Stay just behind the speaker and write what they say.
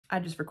I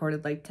just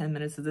recorded like 10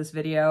 minutes of this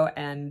video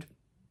and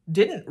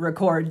didn't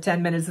record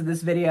 10 minutes of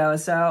this video,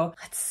 so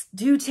let's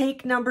do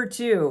take number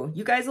 2.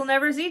 You guys will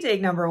never see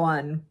take number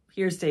 1.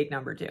 Here's take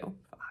number 2.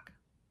 Fuck.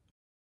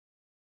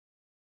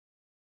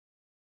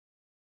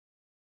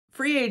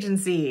 Free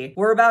agency.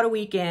 We're about a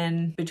week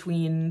in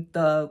between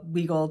the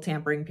legal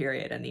tampering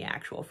period and the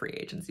actual free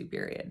agency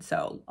period,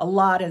 so a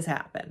lot has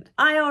happened.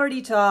 I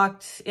already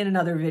talked in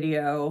another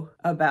video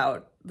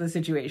about the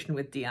situation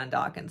with Dion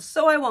Dawkins,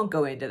 so I won't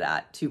go into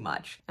that too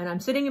much. And I'm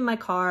sitting in my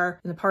car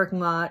in the parking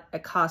lot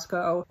at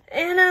Costco,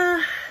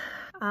 and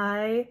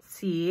I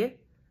see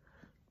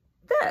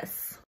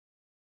this.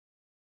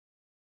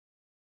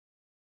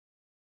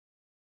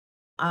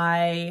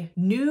 I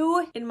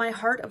knew in my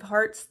heart of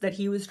hearts that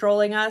he was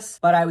trolling us,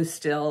 but I was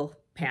still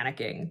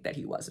panicking that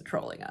he wasn't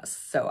trolling us.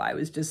 So I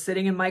was just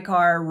sitting in my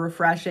car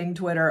refreshing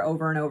Twitter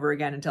over and over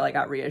again until I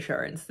got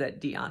reassurance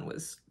that Dion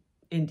was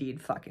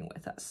indeed fucking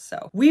with us.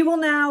 So we will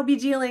now be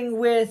dealing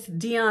with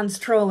Dion's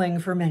trolling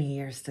for many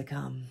years to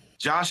come.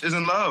 Josh is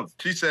in love.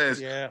 She says,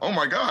 oh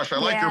my gosh, I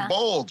like your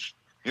bulge.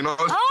 You know?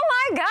 Oh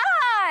my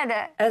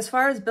God. As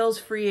far as Bills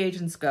free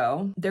agents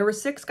go, there were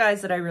 6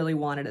 guys that I really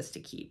wanted us to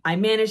keep. I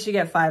managed to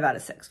get 5 out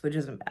of 6, which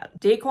isn't bad.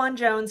 Daquan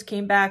Jones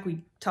came back.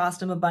 We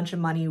tossed him a bunch of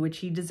money, which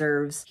he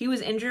deserves. He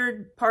was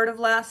injured part of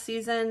last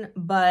season,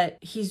 but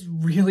he's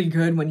really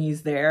good when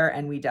he's there,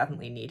 and we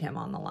definitely need him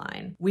on the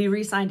line. We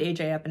re-signed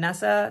AJ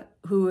Epinesa,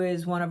 who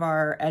is one of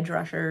our edge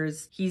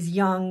rushers. He's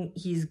young,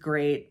 he's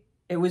great.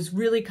 It was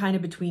really kind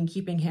of between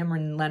keeping him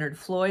and Leonard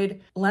Floyd.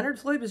 Leonard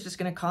Floyd was just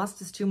going to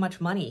cost us too much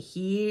money.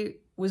 He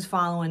was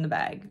following the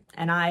bag,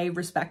 and I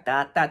respect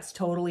that. That's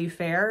totally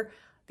fair.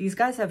 These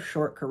guys have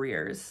short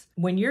careers.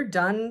 When you're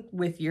done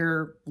with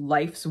your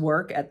life's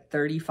work at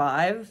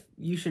 35,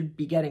 you should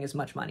be getting as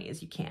much money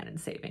as you can and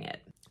saving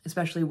it,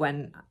 especially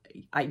when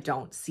I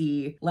don't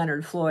see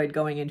Leonard Floyd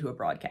going into a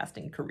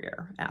broadcasting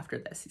career after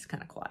this. He's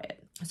kind of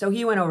quiet. So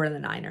he went over to the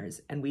Niners,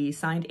 and we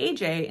signed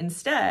AJ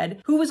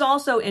instead, who was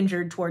also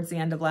injured towards the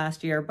end of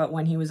last year, but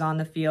when he was on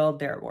the field,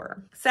 there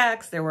were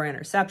sacks, there were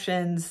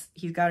interceptions.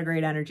 He's got a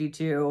great energy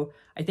too.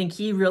 I think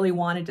he really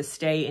wanted to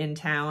stay in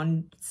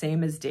town,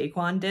 same as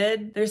Daquan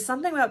did. There's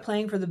something about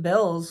playing for the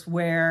Bills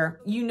where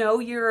you know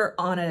you're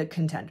on a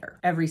contender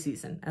every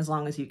season, as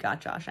long as you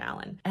got Josh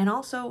Allen. And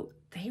also,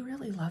 they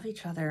really love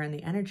each other, and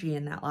the energy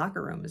in that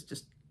locker room is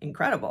just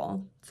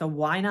incredible. So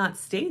why not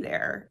stay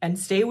there and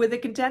stay with a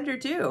contender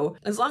too?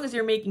 As long as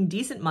you're making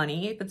decent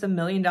money, if it's $1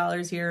 million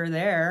here or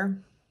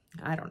there,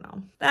 I don't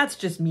know. That's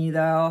just me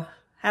though.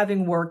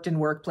 Having worked in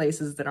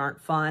workplaces that aren't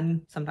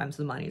fun, sometimes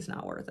the money's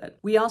not worth it.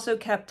 We also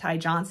kept Ty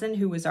Johnson,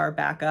 who was our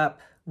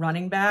backup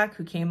running back,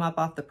 who came up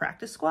off the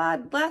practice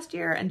squad last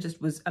year and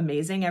just was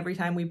amazing every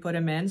time we put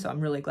him in, so I'm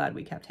really glad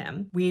we kept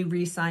him. We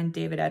re-signed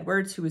David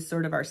Edwards, who was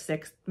sort of our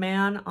 6th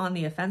man on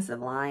the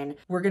offensive line.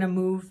 We're gonna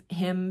move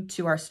him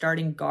to our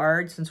starting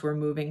guard since we're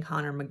moving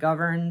Connor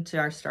McGovern to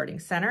our starting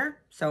center,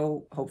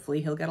 so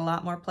hopefully he'll get a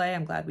lot more play.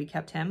 I'm glad we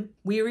kept him.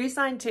 We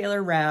re-signed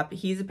Taylor Rapp.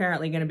 He's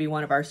apparently gonna be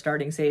one of our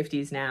starting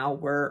safeties now.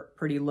 We're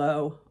pretty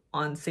low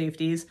on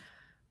safeties.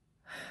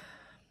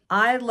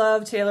 I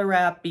love Taylor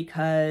Rapp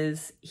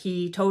because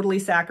he totally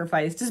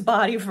sacrificed his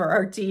body for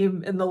our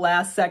team in the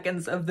last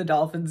seconds of the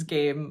Dolphins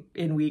game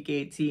in Week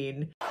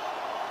 18.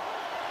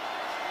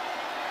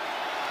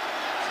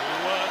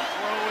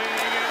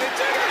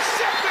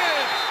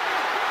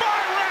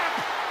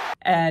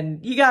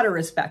 And you gotta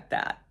respect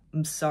that.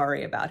 I'm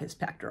sorry about his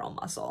pectoral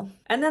muscle.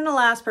 And then the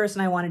last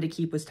person I wanted to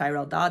keep was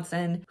Tyrell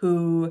Dodson,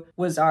 who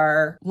was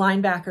our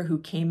linebacker who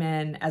came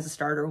in as a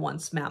starter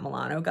once Matt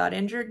Milano got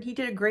injured. He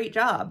did a great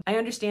job. I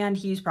understand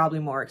he's probably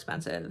more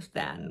expensive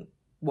than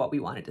what we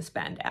wanted to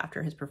spend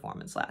after his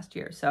performance last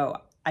year, so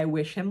I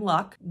wish him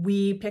luck.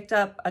 We picked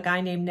up a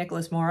guy named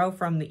Nicholas Morrow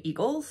from the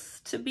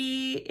Eagles to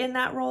be in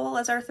that role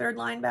as our 3rd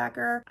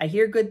linebacker. I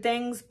hear good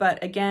things,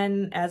 but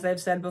again, as I've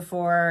said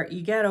before,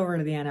 you get over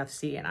to the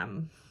NFC and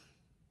I'm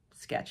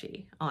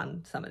sketchy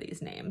on some of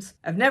these names.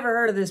 I've never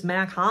heard of this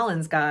Mac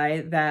Hollins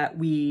guy that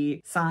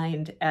we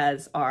signed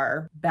as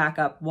our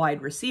backup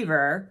wide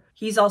receiver.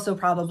 He's also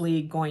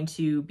probably going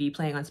to be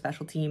playing on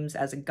special teams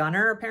as a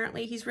gunner.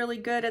 Apparently he's really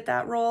good at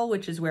that role,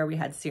 which is where we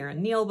had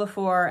Ciaran Neal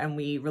before and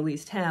we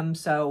released him.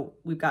 So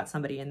we've got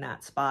somebody in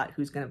that spot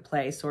who's going to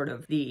play sort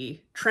of the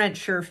Trent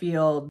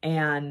Sherfield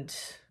and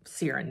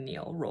Ciaran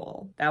Neal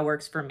role. That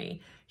works for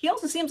me. He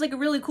also seems like a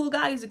really cool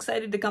guy who's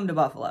excited to come to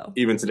Buffalo.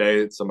 Even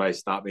today, somebody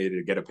stopped me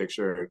to get a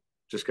picture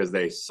just because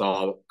they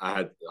saw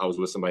I was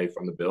with somebody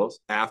from the Bills.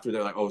 After,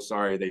 they're like, oh,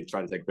 sorry, they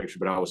tried to take a picture,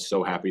 but I was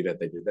so happy that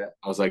they did that.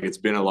 I was like, it's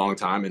been a long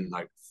time, and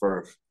like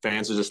for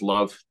fans to just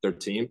love their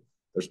team,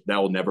 that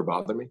will never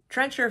bother me.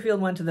 Trent Sherfield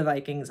went to the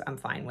Vikings. I'm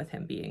fine with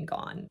him being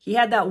gone. He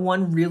had that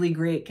one really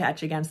great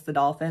catch against the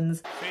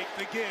Dolphins. Fake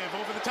the give,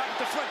 over the top,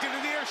 deflected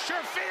in the air,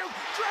 Sherfield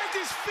dragged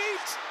his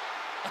feet.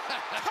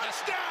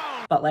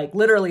 But like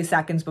literally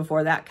seconds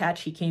before that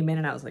catch, he came in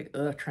and I was like,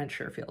 ugh, Trent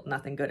Sherfield.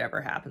 Nothing good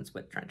ever happens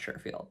with Trent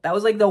Sherfield. That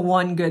was like the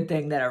one good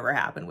thing that ever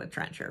happened with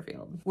Trent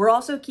Sherfield. We're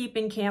also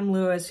keeping Cam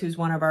Lewis, who's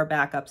one of our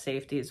backup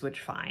safeties,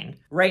 which fine.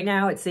 Right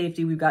now at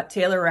safety, we've got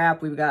Taylor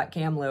Rapp, we've got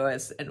Cam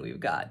Lewis, and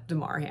we've got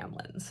Damar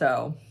Hamlin.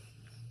 So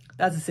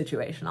that's a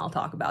situation. I'll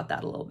talk about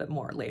that a little bit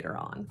more later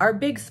on. Our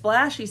big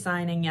splashy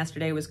signing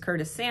yesterday was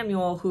Curtis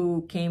Samuel,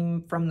 who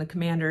came from the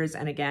Commanders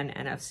and again,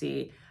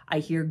 NFC. I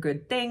hear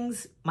good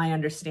things. My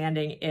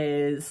understanding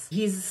is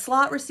he's a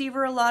slot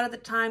receiver a lot of the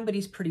time, but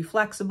he's pretty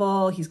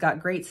flexible. He's got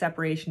great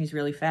separation. He's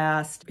really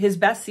fast. His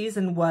best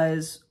season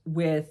was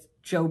with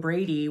Joe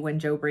Brady when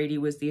Joe Brady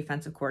was the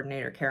offensive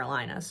coordinator at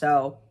Carolina.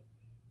 So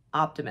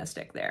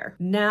optimistic there.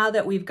 Now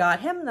that we've got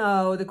him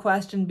though, the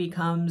question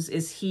becomes,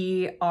 is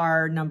he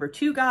our number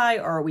 2 guy,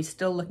 or are we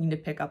still looking to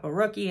pick up a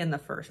rookie in the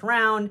first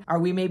round? Are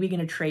we maybe going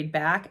to trade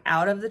back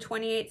out of the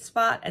 28th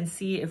spot and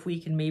see if we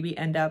can maybe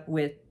end up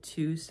with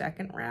 2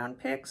 second-round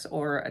picks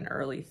or an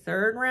early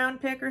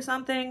 3rd-round pick or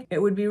something?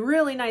 It would be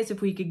really nice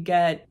if we could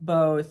get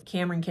both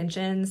Cameron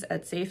Kinchins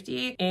at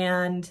safety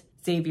and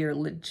Xavier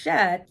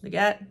Legette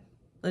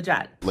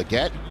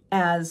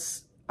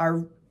as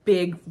our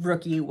big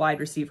rookie wide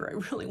receiver. I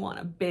really want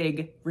a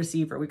big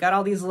receiver. We got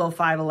all these little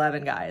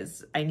 5'11"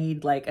 guys. I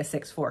need like a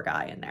 6'4"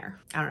 guy in there.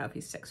 I don't know if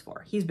he's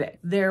 6'4". He's big.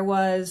 There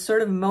was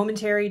sort of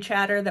momentary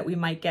chatter that we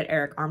might get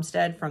Eric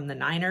Armstead from the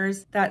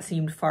Niners. That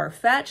seemed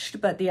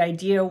far-fetched, but the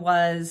idea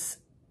was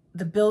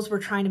the Bills were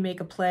trying to make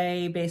a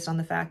play based on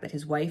the fact that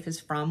his wife is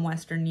from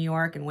Western New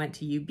York and went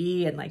to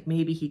UB, and like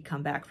maybe he'd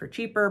come back for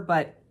cheaper,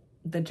 but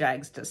the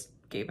Jags just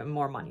gave him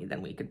more money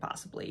than we could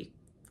possibly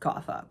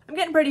cough up. I'm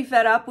getting pretty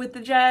fed up with the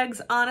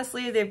Jags.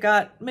 Honestly, they've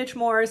got Mitch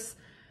Morse,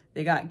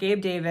 they got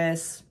Gabe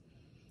Davis.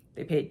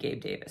 They paid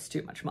Gabe Davis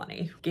too much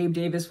money. Gabe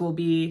Davis will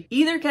be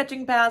either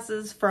catching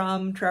passes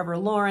from Trevor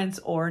Lawrence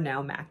or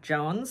now Mac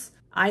Jones.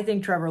 I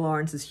think Trevor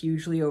Lawrence is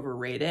hugely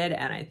overrated,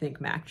 and I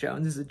think Mac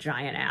Jones is a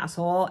giant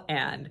asshole,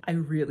 and I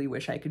really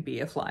wish I could be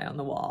a fly on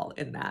the wall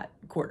in that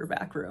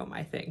quarterback room.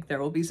 I think there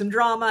will be some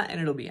drama, and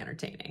it'll be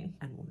entertaining,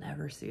 and we'll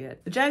never see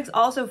it. The Jags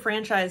also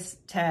franchise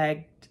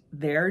tagged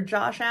their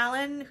Josh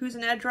Allen, who's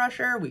an edge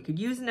rusher. We could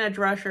use an edge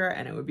rusher,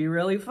 and it would be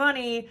really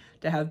funny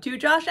to have 2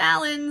 Josh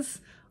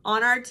Allens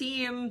on our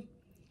team,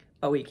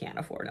 but we can't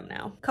afford them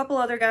now. A couple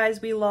other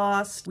guys we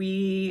lost.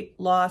 We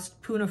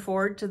lost Poona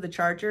Ford to the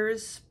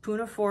Chargers.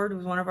 Poona Ford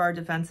was one of our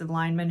defensive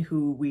linemen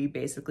who we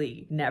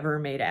basically never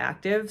made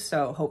active,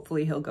 so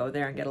hopefully he'll go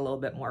there and get a little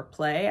bit more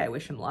play. I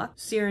wish him luck.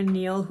 Ciaran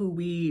Neal, who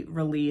we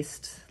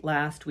released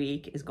last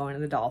week, is going to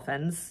the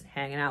Dolphins,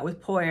 hanging out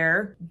with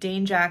Poyer.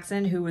 Dane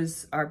Jackson, who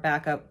was our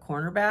backup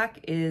cornerback,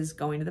 is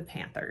going to the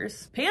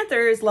Panthers.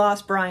 Panthers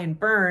lost Brian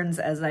Burns,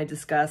 as I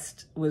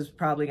discussed was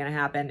probably going to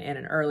happen in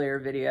an earlier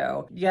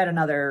video. Yet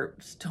another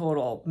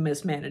total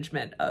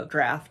mismanagement of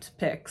draft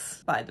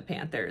picks by the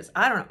Panthers.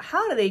 I don't know.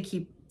 How do they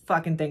keep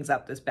fucking things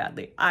up this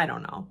badly? I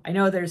don't know. I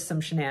know there's some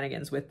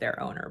shenanigans with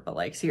their owner, but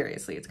like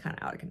seriously, it's kind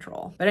of out of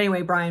control. But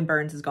anyway, Brian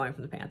Burns is going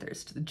from the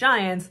Panthers to the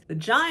Giants. The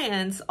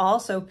Giants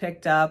also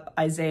picked up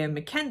Isaiah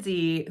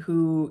McKenzie,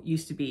 who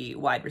used to be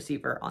wide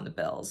receiver on the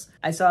Bills.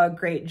 I saw a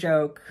great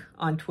joke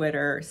on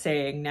Twitter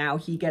saying now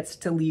he gets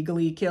to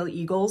legally kill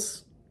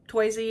eagles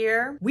twice a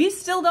year. We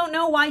still don't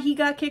know why he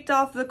got kicked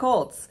off the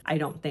Colts. I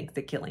don't think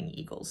the killing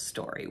eagles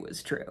story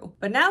was true.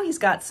 But now he's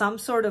got some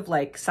sort of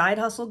like side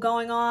hustle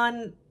going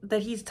on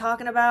that he's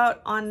talking about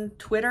on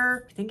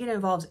Twitter. I think it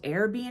involves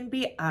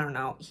Airbnb. I don't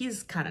know.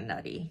 He's kind of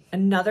nutty.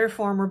 Another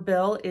former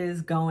Bill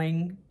is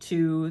going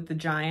to the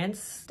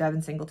Giants.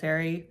 Devin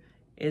Singletary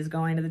is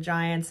going to the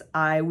Giants.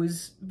 I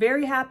was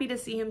very happy to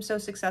see him so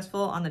successful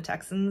on the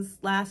Texans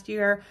last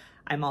year.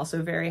 I'm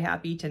also very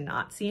happy to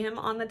not see him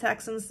on the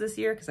Texans this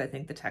year because I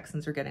think the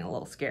Texans are getting a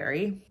little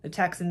scary. The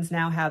Texans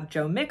now have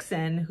Joe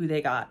Mixon, who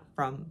they got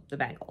from the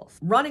Bengals.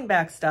 Running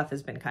back stuff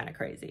has been kind of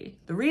crazy.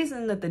 The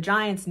reason that the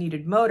Giants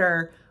needed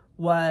motor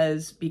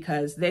was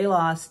because they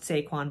lost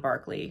Saquon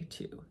Barkley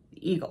to the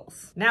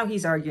Eagles. Now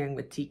he's arguing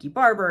with Tiki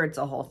Barber. It's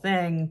a whole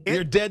thing.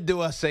 You're dead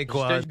to us,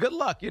 Saquon. Good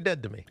luck. You're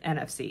dead to me.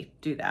 NFC,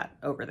 do that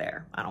over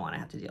there. I don't want to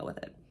have to deal with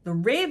it. The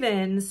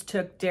Ravens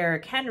took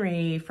Derrick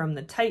Henry from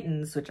the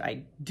Titans, which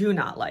I do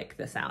not like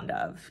the sound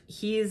of.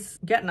 He's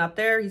getting up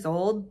there. He's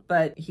old,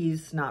 but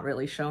he's not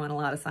really showing a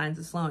lot of signs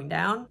of slowing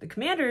down. The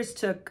Commanders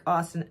took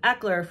Austin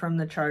Eckler from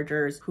the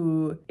Chargers,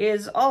 who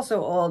is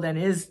also old and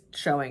is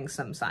showing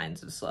some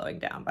signs of slowing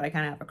down, but I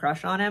kind of have a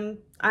crush on him.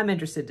 I'm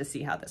interested to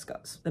see how this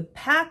goes. The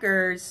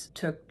Packers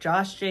took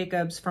Josh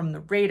Jacobs from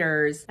the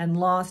Raiders and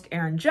lost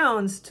Aaron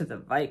Jones to the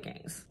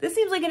Vikings. This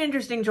seems like an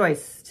interesting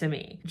choice to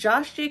me.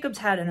 Josh Jacobs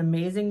had an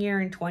amazing year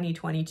in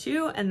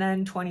 2022, and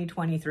then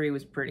 2023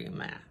 was pretty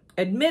meh.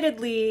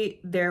 Admittedly,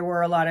 there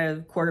were a lot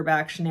of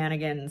quarterback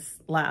shenanigans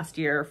last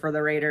year for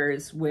the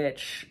Raiders,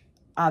 which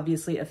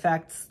obviously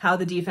affects how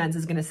the defense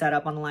is going to set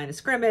up on the line of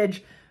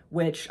scrimmage,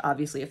 which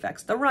obviously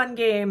affects the run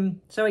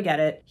game. So I get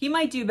it. He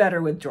might do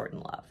better with Jordan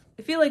Love.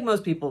 I feel like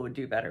most people would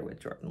do better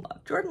with Jordan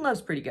Love. Jordan Love's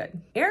pretty good.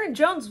 Aaron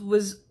Jones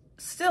was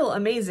still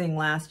amazing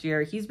last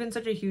year. He's been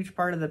such a huge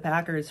part of the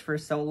Packers for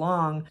so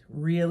long.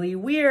 Really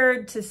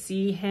weird to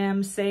see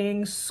him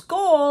saying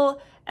 "Skol"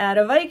 at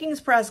a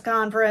Vikings press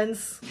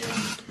conference.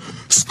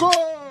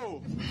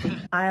 Skol!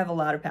 I have a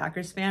lot of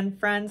Packers fan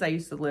friends. I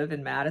used to live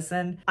in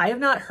Madison. I have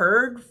not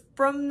heard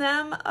from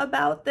them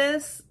about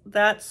this.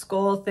 That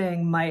Skol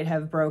thing might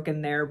have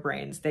broken their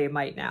brains. They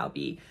might now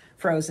be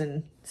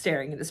frozen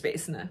staring into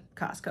space in a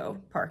Costco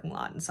parking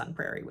lot in Sun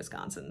Prairie,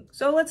 Wisconsin.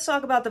 So let's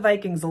talk about the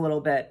Vikings a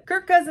little bit.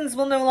 Kirk Cousins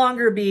will no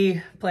longer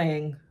be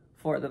playing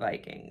for the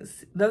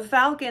Vikings. The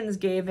Falcons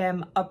gave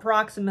him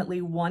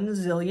approximately $1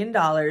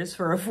 zillion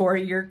for a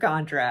 4-year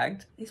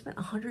contract. They spent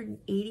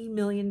 $180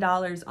 million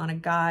on a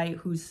guy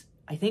who's,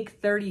 I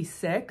think,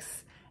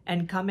 36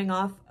 and coming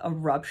off a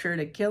ruptured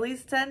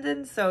Achilles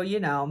tendon. So, you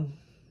know,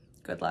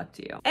 good luck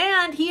to you.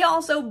 And he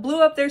also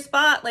blew up their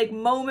spot like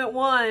moment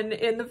one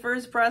in the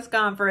first press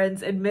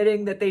conference,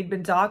 admitting that they'd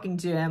been talking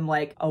to him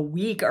like a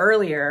week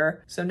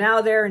earlier. So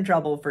now they're in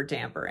trouble for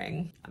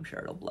tampering. I'm sure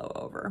it'll blow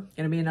over.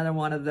 Gonna be another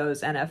one of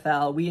those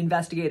NFL, we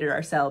investigated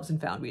ourselves and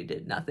found we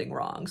did nothing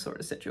wrong sort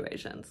of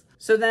situations.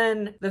 So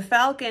then the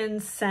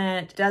Falcons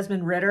sent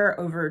Desmond Ridder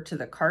over to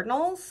the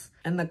Cardinals,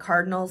 and the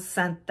Cardinals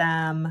sent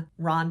them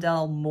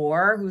Rondell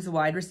Moore, who's a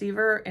wide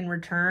receiver, in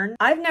return.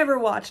 I've never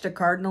watched a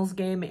Cardinals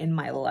game in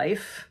my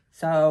life,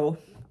 so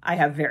I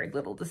have very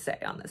little to say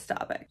on this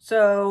topic.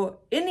 So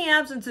in the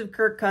absence of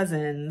Kirk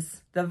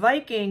Cousins, the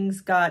Vikings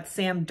got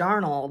Sam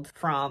Darnold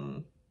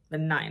from the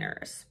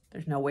Niners.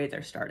 There's no way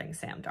they're starting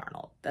Sam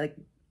Darnold. Like,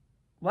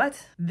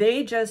 what?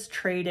 They just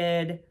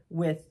traded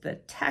with the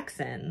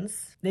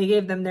Texans. They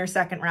gave them their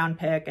 2nd round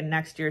pick and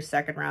next year's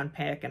 2nd round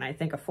pick and I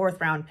think a 4th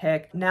round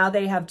pick. Now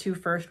they have 2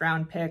 1st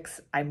round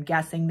picks. I'm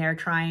guessing they're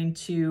trying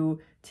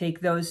to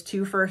take those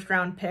 2 1st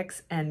round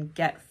picks and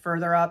get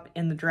further up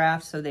in the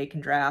draft so they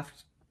can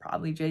draft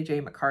probably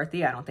JJ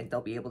McCarthy. I don't think they'll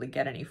be able to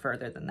get any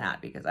further than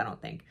that because I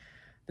don't think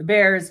the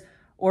Bears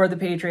or the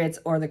Patriots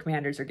or the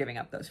Commanders are giving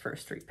up those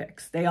first 3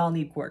 picks. They all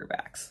need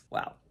quarterbacks.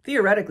 Wow.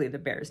 Theoretically, the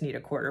Bears need a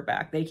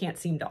quarterback. They can't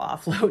seem to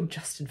offload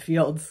Justin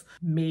Fields.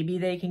 Maybe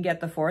they can get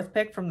the 4th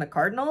pick from the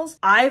Cardinals.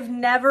 I've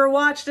never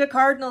watched a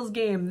Cardinals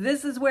game.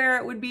 This is where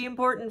it would be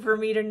important for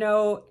me to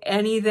know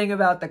anything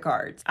about the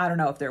Cards. I don't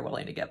know if they're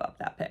willing to give up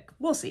that pick.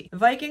 We'll see. The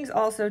Vikings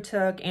also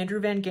took Andrew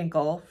Van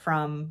Ginkel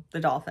from the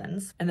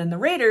Dolphins. And then the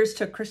Raiders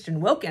took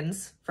Christian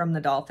Wilkins from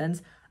the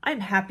Dolphins.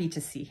 I'm happy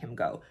to see him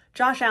go.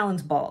 Josh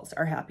Allen's balls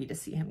are happy to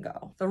see him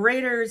go. The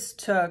Raiders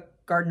took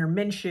Gardner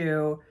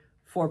Minshew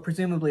for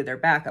presumably their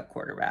backup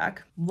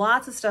quarterback.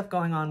 Lots of stuff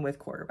going on with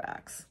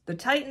quarterbacks. The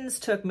Titans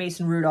took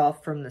Mason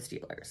Rudolph from the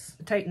Steelers.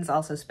 The Titans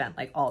also spent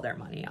like all their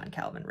money on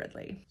Calvin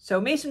Ridley.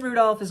 So Mason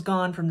Rudolph is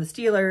gone from the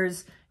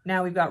Steelers.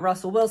 Now we've got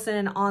Russell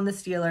Wilson on the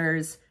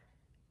Steelers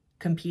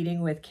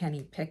competing with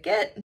Kenny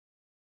Pickett.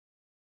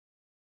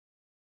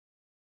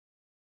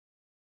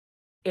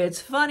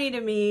 It's funny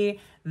to me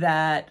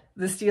that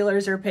the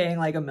Steelers are paying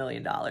like $1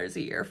 million a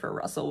year for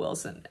Russell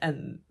Wilson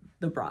and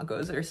the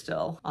Broncos are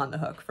still on the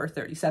hook for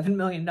 $37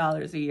 million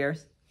a year.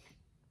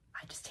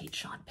 I just hate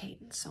Sean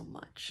Payton so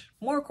much.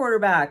 More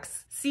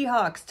quarterbacks.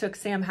 Seahawks took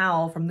Sam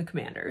Howell from the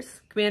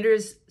Commanders.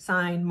 Commanders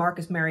signed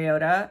Marcus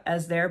Mariota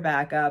as their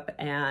backup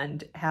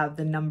and have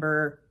the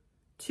number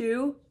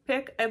 2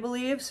 pick, I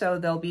believe. So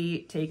they'll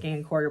be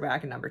taking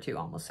quarterback at number 2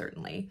 almost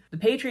certainly. The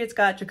Patriots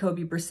got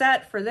Jacoby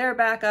Brissett for their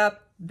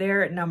backup.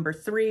 They're at number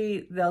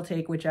 3. They'll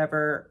take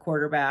whichever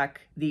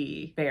quarterback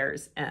the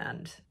Bears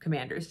and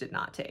Commanders did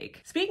not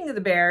take. Speaking of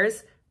the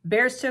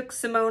Bears took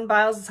Simone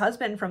Biles'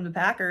 husband from the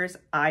Packers.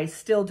 I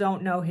still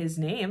don't know his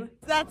name.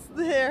 That's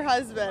their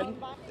husband.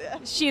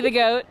 Is she the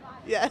goat?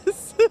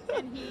 Yes.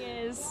 And he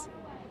is?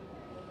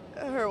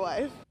 Her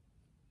wife.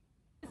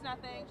 She's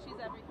nothing. She's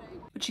everything.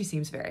 But she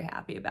seems very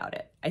happy about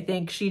it. I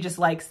think she just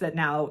likes that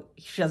now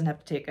she doesn't have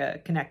to take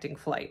a connecting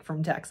flight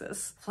from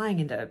Texas. Flying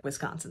into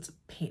Wisconsin's a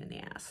pain in the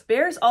ass.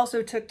 Bears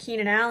also took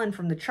Keenan Allen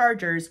from the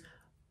Chargers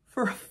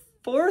for a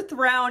 4th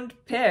round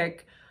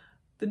pick.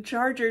 The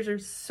Chargers are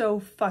so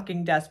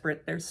fucking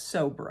desperate. They're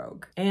so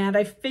broke. And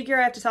I figure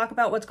I have to talk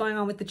about what's going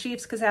on with the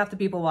Chiefs because half the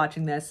people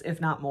watching this, if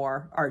not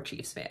more, are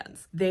Chiefs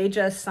fans. They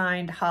just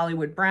signed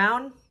Hollywood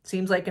Brown.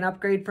 Seems like an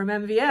upgrade from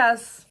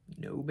MVS.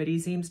 Nobody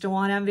seems to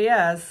want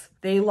MVS.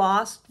 They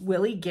lost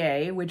Willie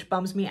Gay, which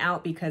bums me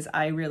out because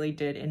I really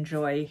did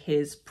enjoy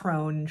his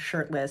prone,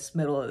 shirtless,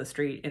 middle of the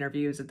street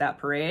interviews at that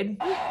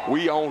parade.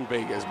 We own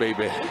Vegas,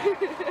 baby.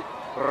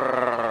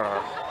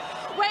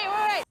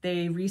 Wait.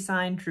 They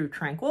re-signed Drew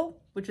Tranquil,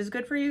 which is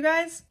good for you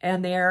guys.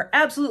 And they are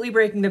absolutely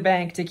breaking the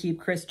bank to keep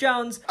Chris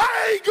Jones.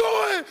 I ain't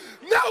going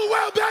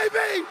nowhere,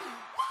 baby!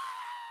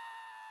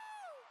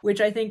 Which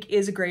I think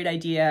is a great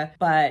idea,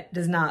 but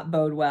does not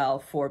bode well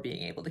for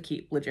being able to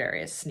keep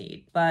L'Jarius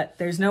Sneed. But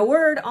there's no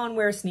word on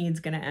where Sneed's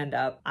going to end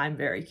up. I'm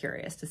very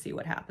curious to see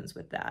what happens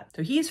with that.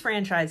 So he's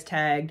franchise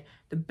tagged.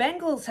 The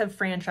Bengals have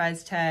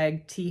franchise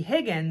tagged T.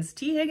 Higgins.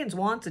 T. Higgins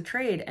wants a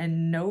trade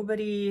and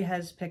nobody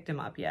has picked him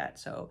up yet.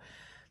 So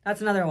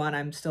That's another one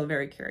I'm still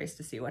very curious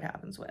to see what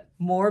happens with.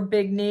 More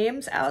big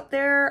names out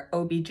there.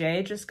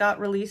 OBJ just got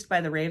released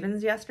by the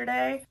Ravens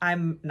yesterday.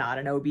 I'm not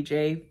an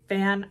OBJ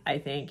fan. I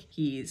think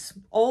he's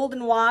old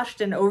and washed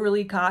and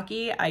overly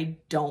cocky. I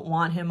don't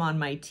want him on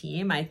my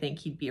team. I think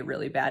he'd be a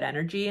really bad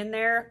energy in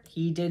there.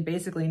 He did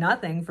basically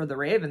nothing for the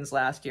Ravens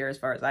last year as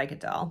far as I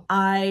could tell.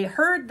 I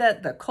heard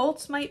that the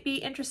Colts might be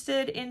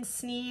interested in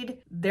Snead.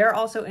 They're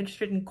also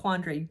interested in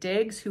Quandre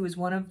Diggs, who is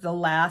one of the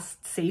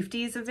last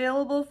safeties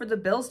available for the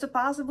Bills to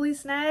possibly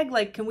snag.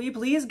 Like, can we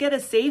please get a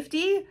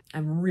safety?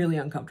 I'm really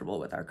uncomfortable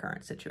with our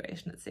current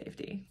situation at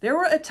safety. There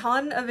were a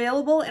ton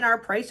available in our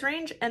price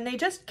range and they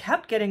just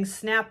kept getting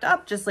snapped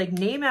up. Just like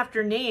name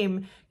after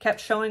name kept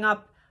showing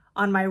up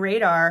on my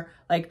radar.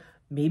 Like,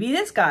 maybe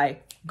this guy,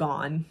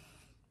 gone.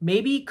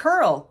 Maybe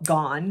Curl,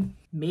 gone.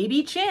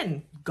 Maybe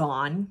Chin,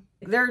 gone.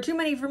 There are too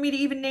many for me to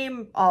even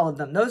name all of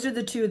them. Those are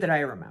the two that I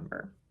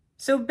remember.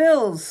 So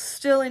Bills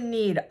still in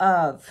need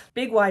of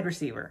big wide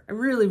receiver. I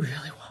really,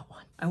 really want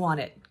one. I want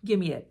it. Give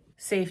me it.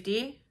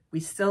 Safety. We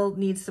still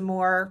need some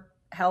more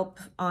help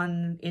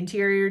on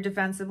interior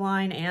defensive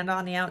line and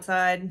on the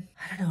outside.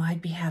 I don't know.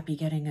 I'd be happy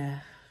getting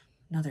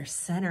another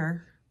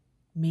center,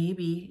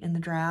 maybe in the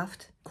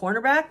draft.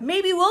 Cornerback.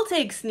 Maybe we'll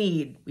take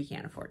Snead. We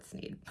can't afford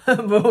Snead,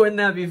 but wouldn't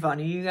that be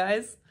funny, you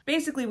guys?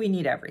 Basically, we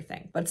need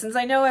everything. But since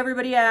I know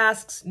everybody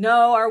asks,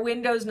 no, our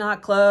window's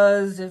not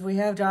closed. If we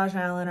have Josh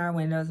Allen, our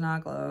window's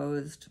not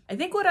closed. I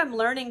think what I'm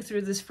learning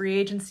through this free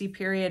agency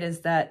period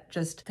is that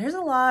just there's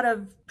a lot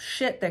of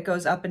shit that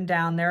goes up and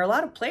down. There are a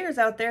lot of players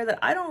out there that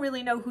I don't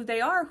really know who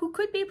they are, who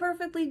could be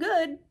perfectly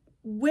good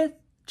with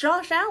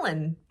Josh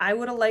Allen. I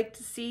would have liked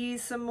to see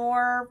some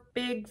more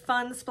big,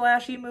 fun,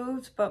 splashy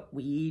moves, but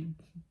we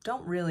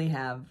don't really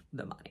have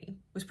the money.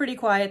 It was pretty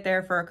quiet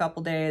there for a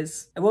couple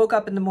days. I woke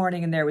up in the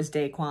morning and there was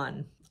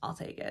Daquan. I'll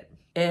take it.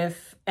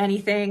 If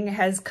anything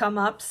has come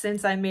up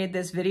since I made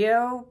this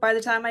video, by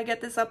the time I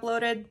get this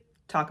uploaded,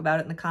 talk about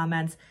it in the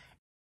comments.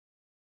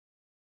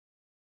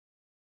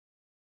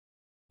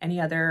 Any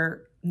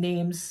other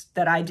names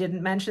that I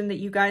didn't mention that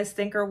you guys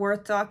think are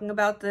worth talking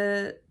about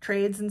the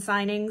trades and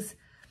signings,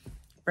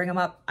 bring them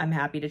up. I'm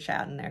happy to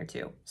chat in there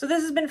too. So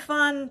this has been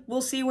fun.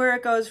 We'll see where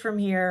it goes from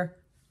here.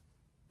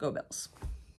 Go Bills.